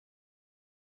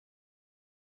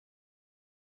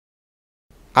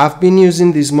I've been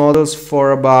using these models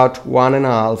for about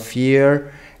 1.5 years,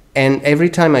 and every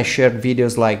time I shared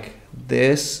videos like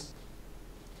this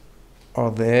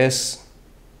or this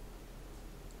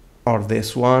or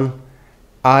this one,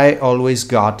 I always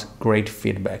got great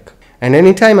feedback. And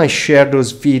anytime I shared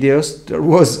those videos, there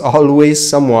was always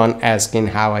someone asking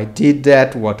how I did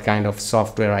that, what kind of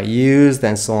software I used,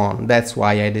 and so on. That's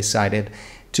why I decided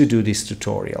to do this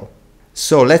tutorial.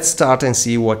 So let's start and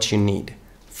see what you need.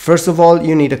 First of all,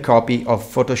 you need a copy of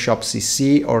Photoshop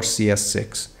CC or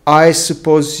CS6. I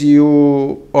suppose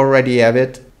you already have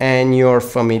it and you're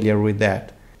familiar with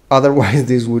that. Otherwise,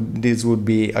 this would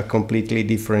be a completely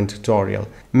different tutorial.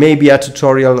 Maybe a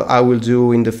tutorial I will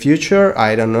do in the future,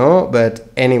 I don't know. But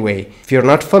anyway, if you're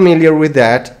not familiar with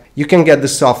that, you can get the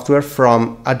software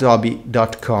from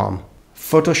adobe.com.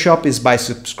 Photoshop is by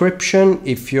subscription.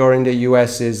 If you're in the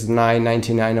US, it's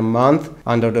 $9.99 a month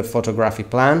under the photography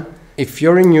plan. If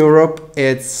you're in Europe,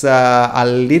 it's a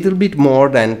little bit more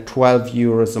than 12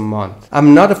 euros a month.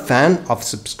 I'm not a fan of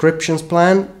subscriptions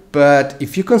plan, but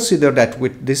if you consider that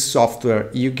with this software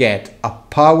you get a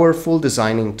powerful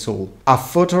designing tool, a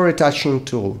photo retouching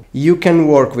tool, you can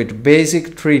work with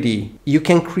basic 3D, you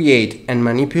can create and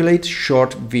manipulate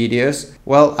short videos,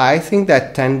 well, I think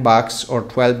that 10 bucks or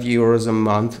 12 euros a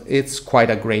month, it's quite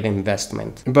a great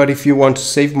investment. But if you want to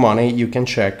save money, you can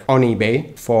check on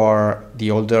eBay for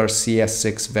the older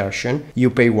CS6 version. You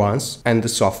pay once and the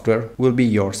software will be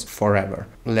yours forever.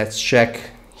 Let's check.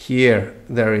 Here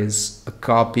there is a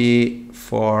copy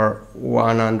for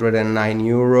 109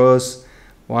 euros,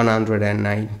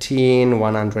 119,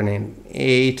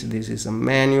 108. This is a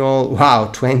manual.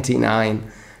 Wow,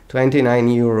 29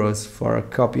 euros for a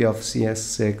copy of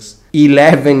CS6.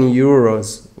 11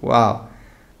 euros. Wow.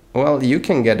 Well, you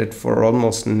can get it for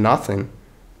almost nothing.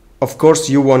 Of course,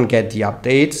 you won't get the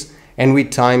updates, and with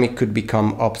time it could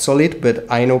become obsolete,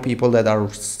 but I know people that are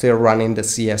still running the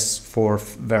CS4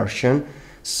 version.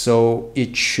 So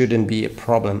it shouldn't be a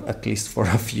problem, at least for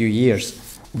a few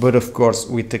years. But of course,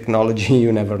 with technology,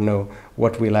 you never know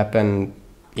what will happen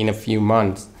in a few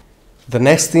months. The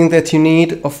next thing that you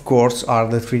need, of course, are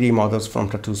the 3D models from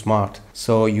Tattoo Smart.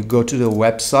 So you go to the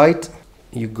website,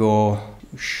 you go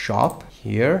shop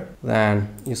here, then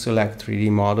you select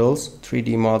 3D models,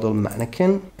 3D model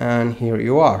mannequin, and here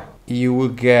you are. You will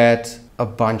get a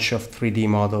bunch of 3D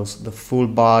models, the full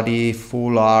body,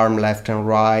 full arm, left and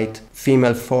right,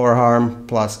 female forearm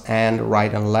plus hand,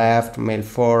 right and left, male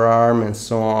forearm, and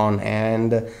so on,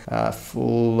 and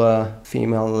full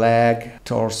female leg,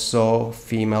 torso,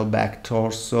 female back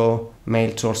torso,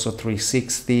 male torso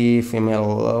 360,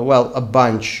 female, well, a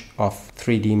bunch of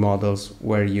 3D models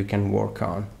where you can work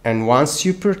on. And once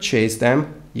you purchase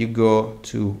them, you go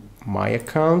to My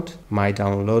Account, My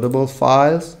Downloadable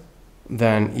Files.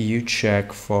 Then you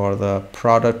check for the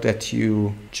product that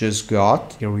you just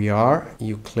got. Here we are.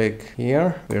 You click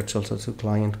here, Virtual Tattoo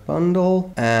Client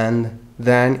Bundle, and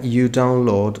then you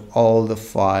download all the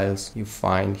files you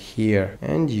find here,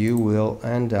 and you will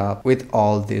end up with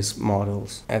all these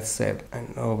models. Let's set an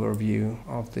overview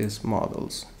of these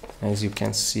models. As you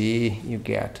can see, you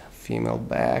get female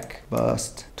back,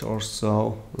 bust,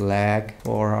 torso, leg,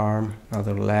 forearm,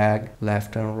 another leg,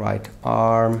 left and right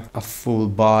arm, a full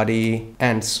body,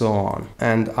 and so on.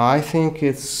 And I think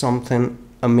it's something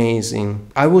amazing.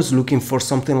 I was looking for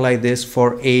something like this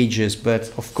for ages,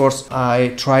 but of course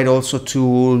I tried also to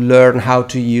learn how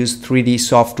to use 3D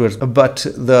software, but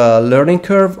the learning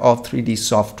curve of 3D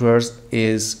softwares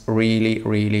is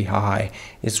really high.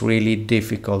 It's really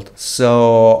difficult.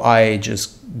 So I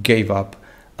just gave up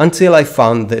until I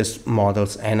found these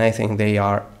models, and I think they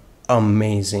are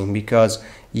amazing because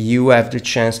you have the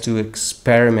chance to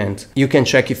experiment. You can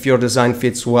check if your design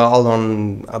fits well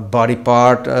on a body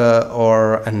part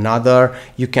or another.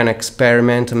 You can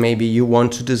experiment. Maybe you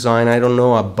want to design, I don't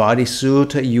know, a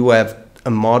bodysuit. You have a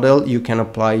model, you can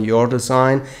apply your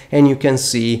design, and you can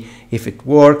see if it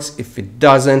works, if it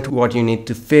doesn't, what you need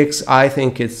to fix. I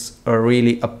think it's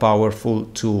a powerful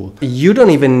tool. You don't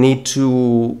even need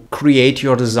to create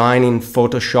your design in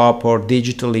Photoshop or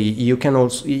digitally.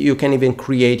 You can even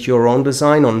create your own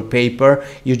design on paper.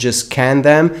 You just scan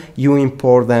them, you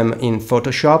import them in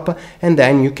Photoshop, and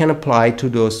then you can apply to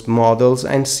those models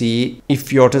and see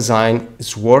if your design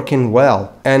is working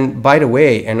well. And by the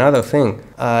way, another thing,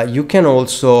 you can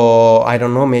also, I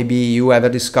don't know, maybe you have a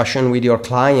discussion with your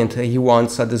client. He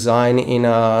wants a design in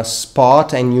a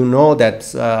spot and you know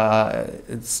that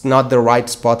it's not the right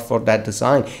spot for that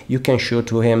design. You can show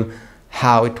to him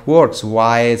how it works,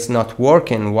 why it's not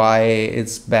working, why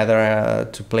it's better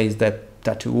to place that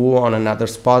tattoo on another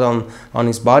spot on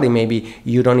his body. Maybe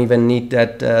you don't even need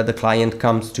that the client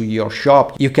comes to your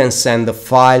shop. You can send the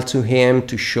file to him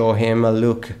to show him,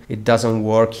 look, it doesn't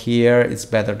work here, it's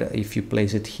better if you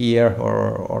place it here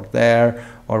or there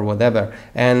or whatever.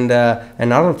 And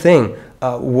another thing,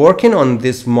 working on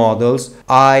these models,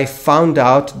 I found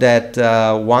out that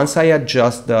once I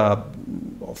adjust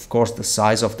of course the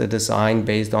size of the design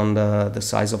based on the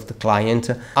size of the client,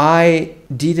 I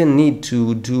didn't need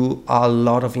to do a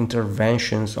lot of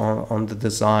interventions on the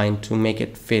design to make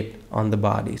it fit on the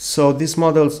body. So these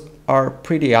models are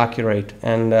pretty accurate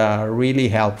and really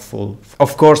helpful.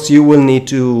 Of course, you will need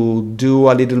to do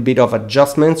a little bit of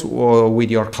adjustments with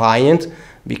your client,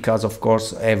 because of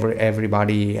course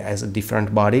everybody has a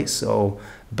different body. So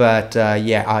but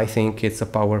yeah, I think it's a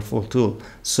powerful tool.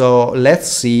 So let's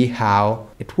see how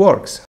it works.